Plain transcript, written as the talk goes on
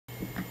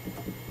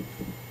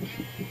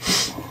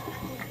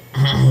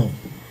Alright,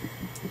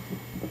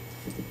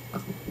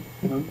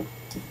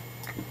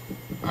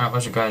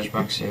 what's your guys'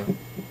 Max here?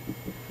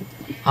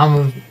 I'm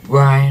with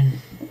Brian,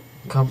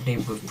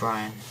 accompanied with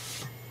Brian.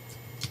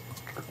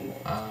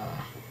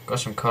 Got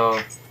some coal,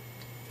 and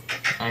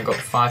I got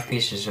 5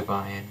 pieces of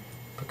iron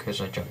because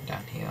I jumped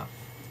down here.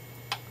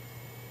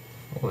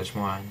 Oh, there's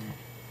more iron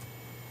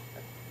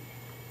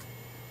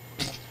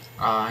there.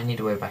 I need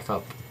a way back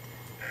up.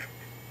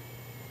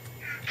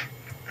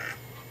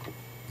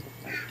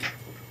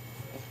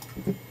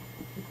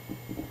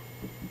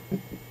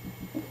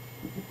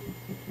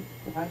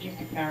 How'd you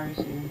get carrots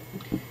in?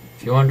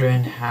 If you're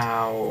wondering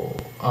how...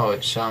 Oh,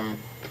 it's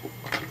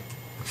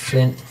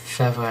flint,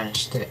 feather and a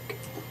stick.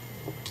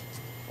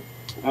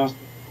 Oh.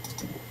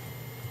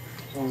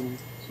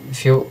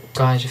 If you're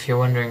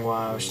wondering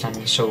why I was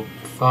standing so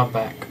far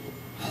back,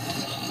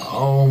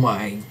 oh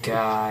my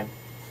god,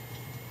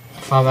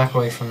 far back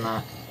away from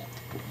that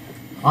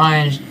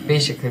iron,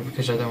 basically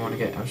because I don't want to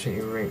get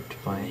absolutely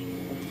raped by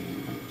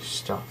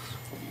stuff.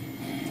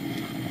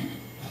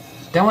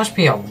 There must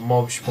be a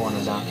mob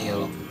spawner down here.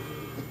 There's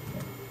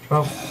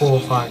about 4 or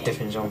 5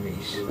 different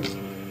zombies.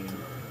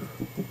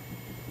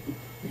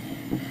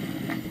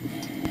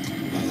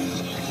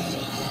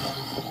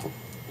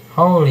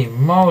 Holy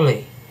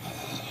moly!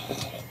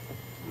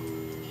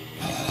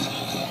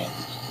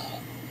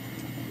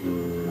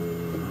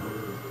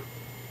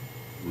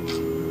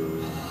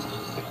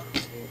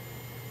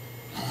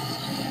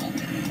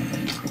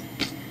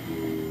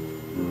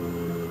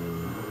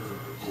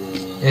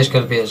 There's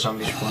gotta be a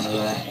zombie spawner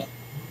there.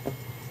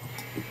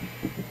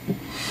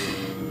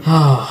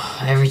 Oh,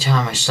 every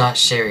time I start a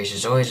series,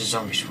 there's always a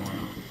zombie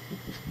spawner.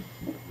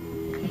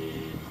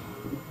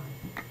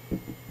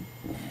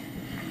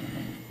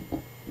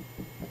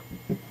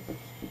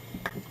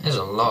 There's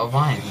a lot of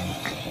iron here.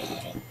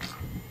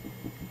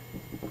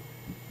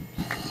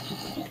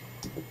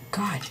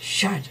 God,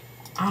 shut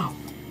up.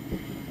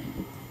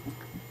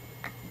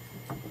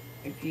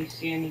 If you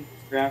see any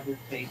gravel,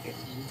 take it.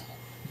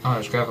 Oh,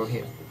 there's gravel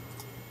here.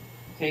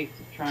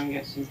 Try and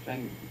get some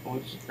flint, or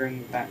just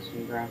bring back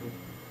some gravel.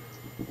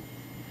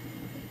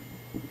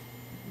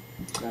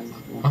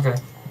 Okay,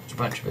 there's a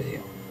bunch of it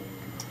here.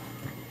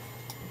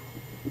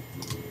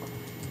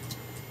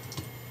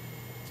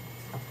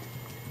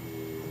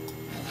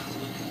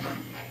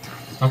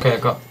 Okay, I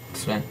got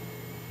flint.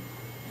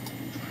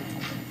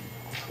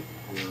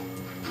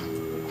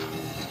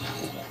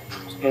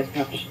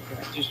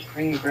 Just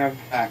bring the gravel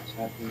back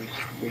so I can just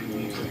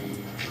bring it.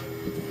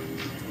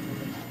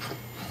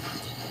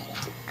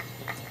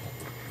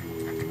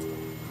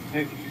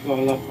 Hope you've got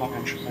a lot of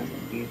 100%.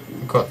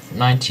 I've got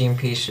 19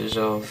 pieces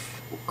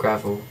of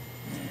gravel.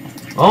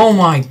 Oh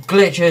my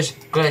glitches!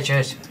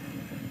 Glitches!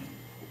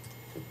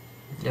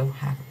 Little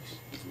hackers.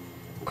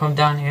 Come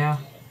down here.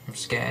 I'm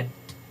scared.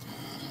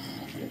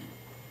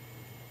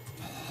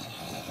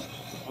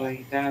 Oh,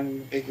 you down in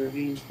the big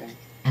ravine thing?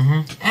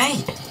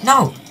 Hey!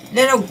 No!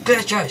 Little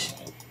glitches!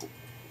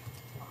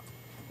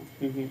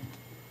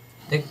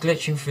 They're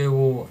glitching through the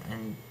wall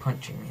and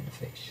punching me in the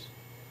face.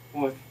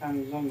 What, if you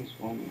found the zombies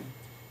for me?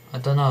 I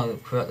don't know,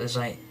 but there's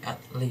like at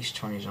least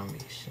 20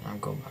 zombies, and I'm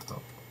going back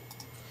up.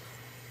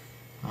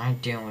 I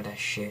ain't dealing with that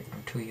shit.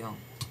 I'm too young.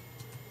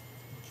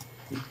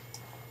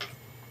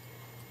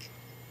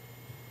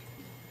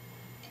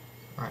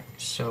 Right,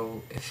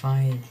 so if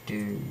I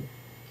do...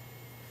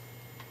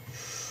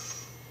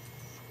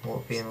 What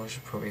would be the most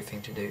appropriate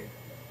thing to do?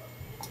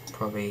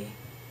 Probably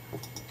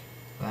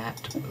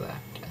that, and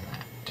that.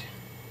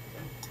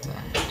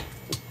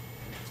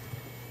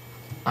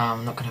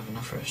 I'm not gonna have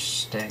enough for a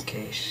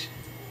staircase.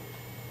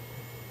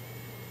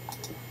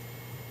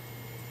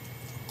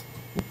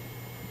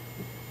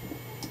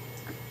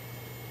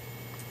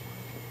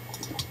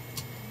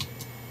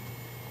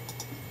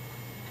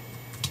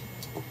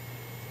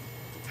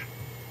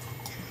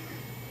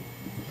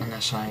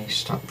 Unless I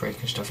start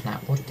breaking stuff now.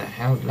 What the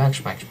hell? Lag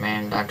spikes,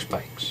 man. Lag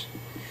spikes.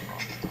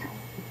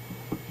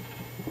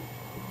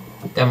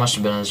 There must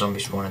have been a zombie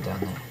spawner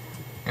down there.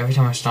 Every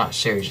time I start a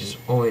series, there's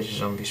always a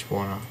zombie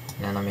spawner.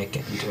 And then I make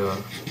it into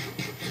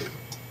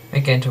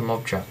a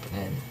mob trap.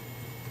 And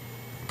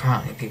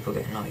apparently people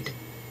get annoyed.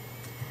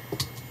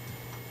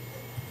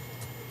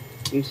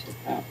 You said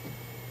that.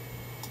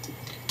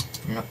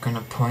 I'm not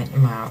gonna point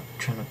them out. I'm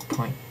trying to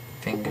point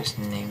fingers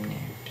and name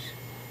names.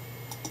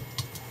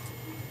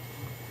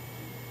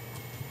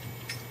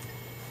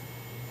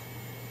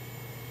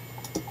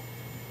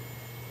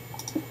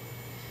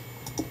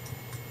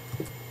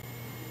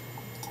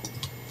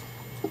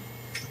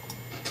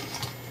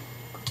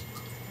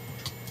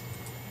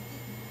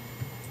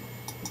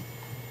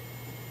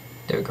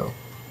 There we go.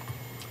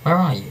 Where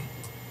are you?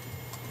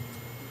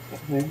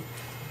 Okay.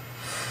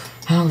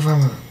 How long have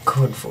I been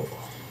recording for?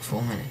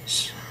 4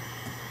 minutes.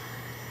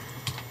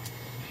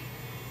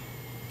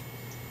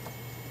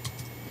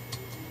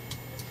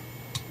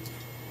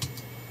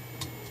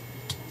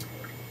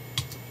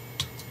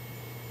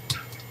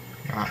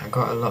 Alright, I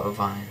got a lot of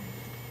iron.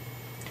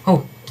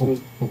 Oh!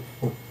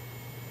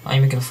 Are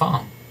you making a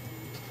farm?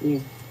 Yeah.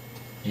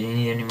 Do you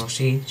need any more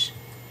seeds?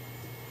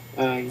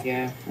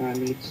 Yeah, and I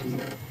need some,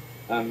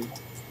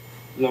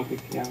 log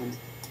if you haven't.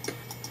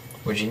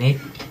 What do you need?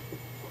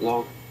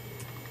 Log.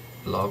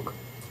 Log.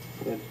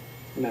 Good.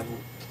 Never.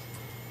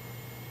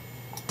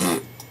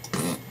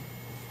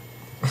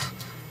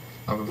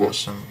 I'll go get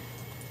some.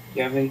 Do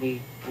you have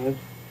any wood?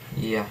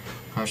 Yeah.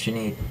 How much do you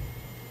need?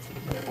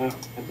 I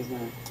don't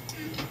know.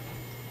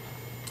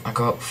 I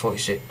got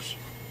 46.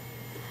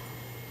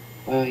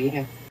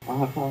 Yeah. I'll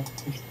have half.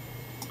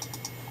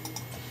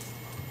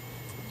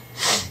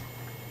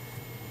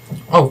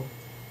 Oh,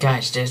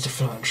 guys, there's the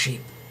floating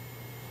sheep.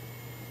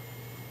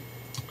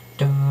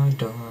 Da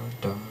da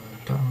da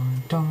da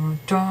da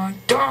da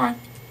da.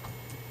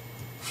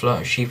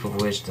 Floating sheep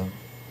of wisdom.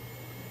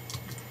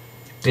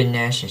 Been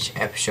there since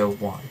episode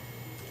 1.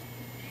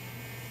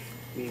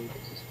 Yeah,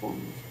 this is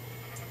fun.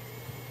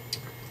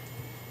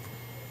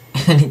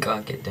 And he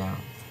can't get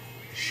down.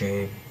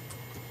 Shame.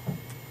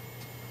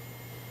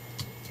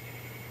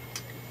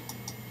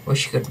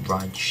 Wish you could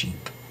ride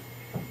sheep.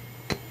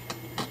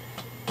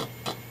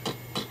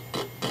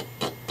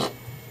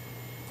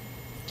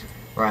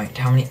 Right,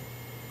 how many?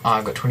 Oh,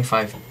 I got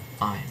 25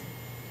 iron.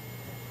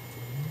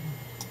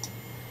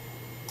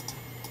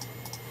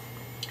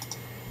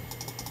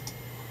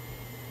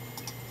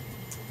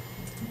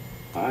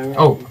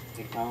 Oh.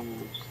 Take armor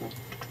and stuff.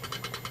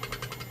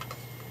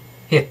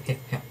 Here.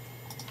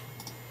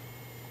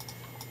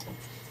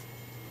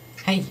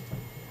 Hey.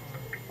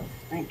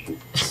 Thank you.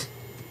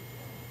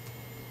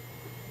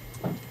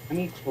 I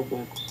need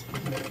cobwebs.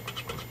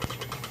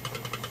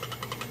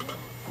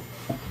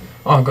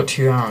 Oh, I got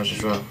 2 hours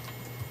as well.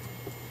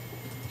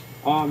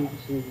 Oh, I'm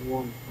missing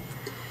one.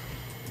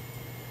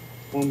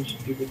 One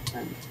stupid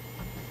pen.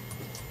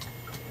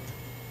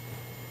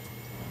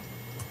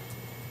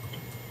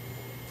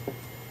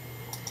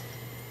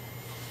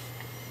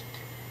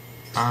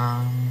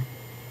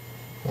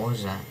 What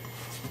was that?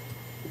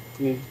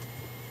 Yeah.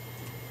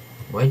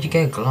 Where'd you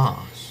get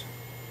glass?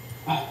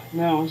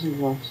 No, it wasn't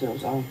glass, it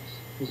was ice.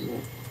 This is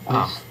it.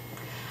 Ice.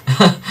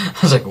 Oh. I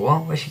was like,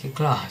 what? Where'd you get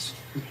glass?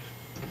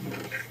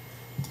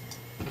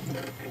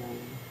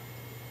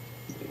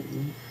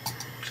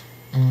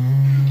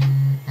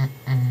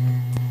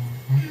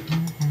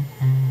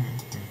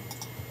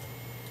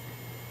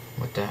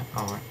 What the?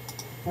 Alright.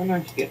 I don't know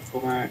if you get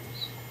 4 hours.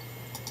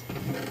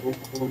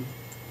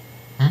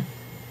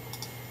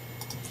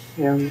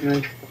 Yeah, I'm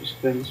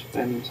just going to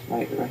spend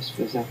like the rest of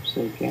this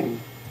episode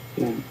getting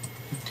flint.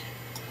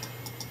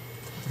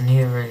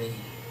 Near really.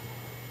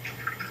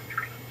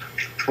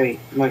 Wait,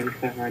 it might be a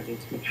clever idea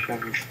to make a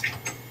shovel.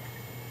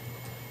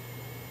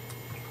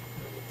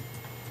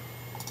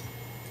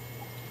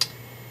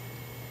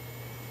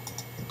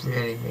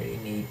 Really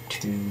need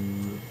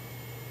to.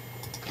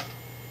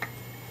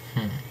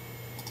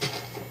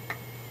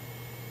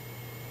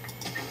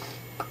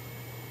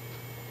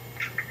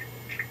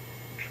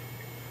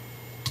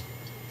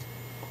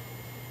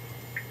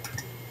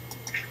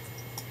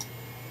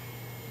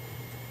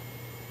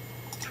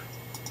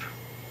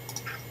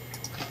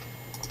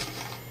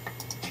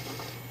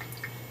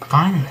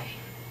 Finally.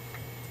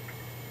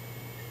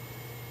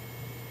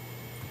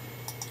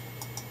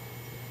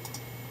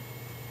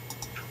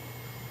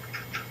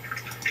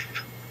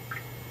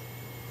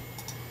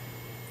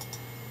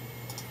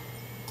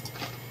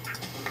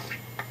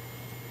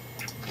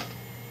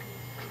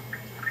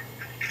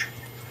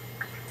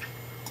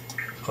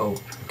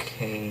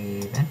 Okay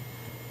then.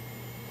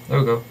 There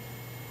we go.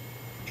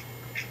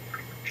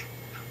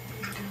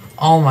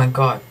 Oh my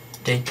god,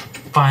 they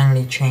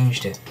finally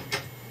changed it.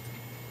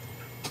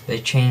 They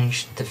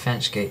changed the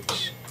fence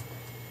gates.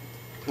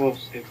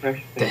 What's the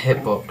pressure? The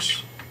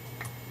hitbox.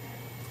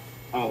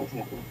 Oh,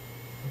 the hitbox.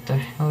 What the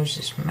hell is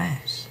this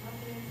mess?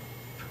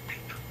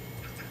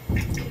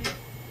 What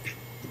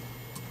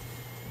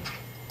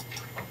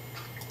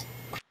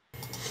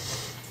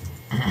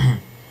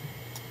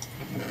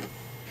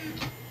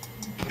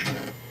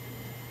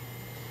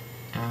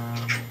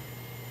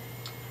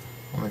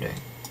am I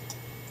doing?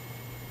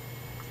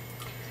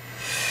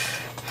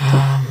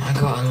 I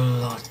got a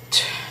lot.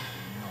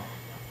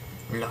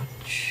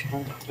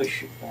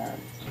 Push it down.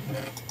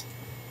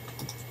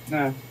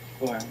 No,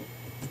 4 hours.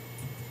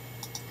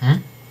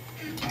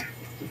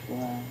 4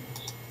 hours.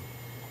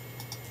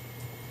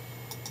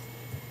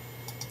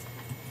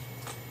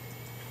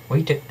 What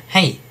you do?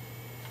 Hey!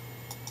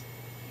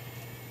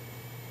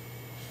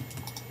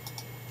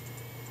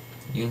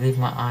 You leave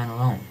my iron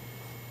alone.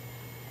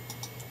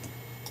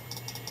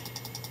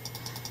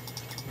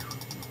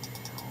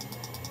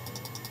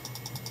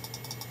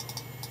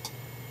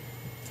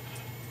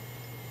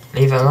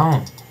 Leave it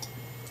alone.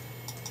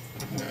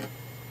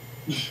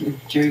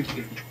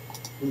 Joking.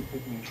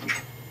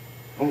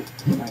 Oh,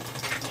 right.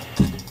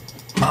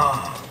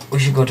 Oh, we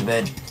should go to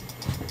bed.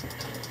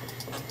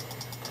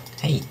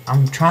 Hey,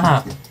 I'm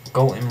trying to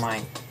go in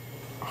my...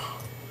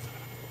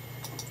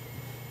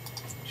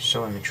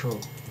 So immature.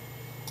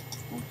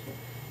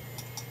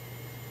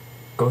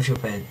 Go to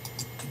bed.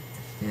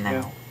 Now.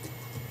 Yeah.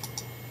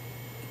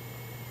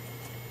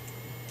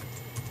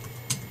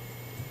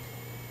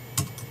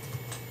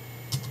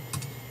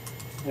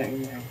 Let me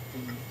know.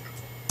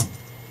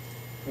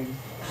 Wait.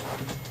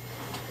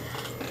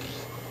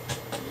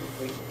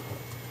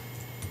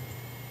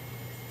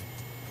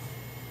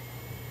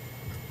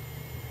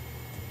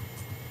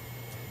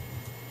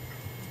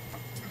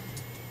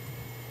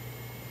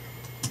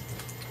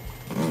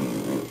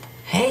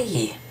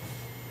 Hey!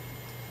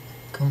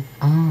 Come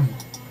on.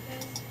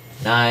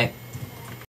 Night.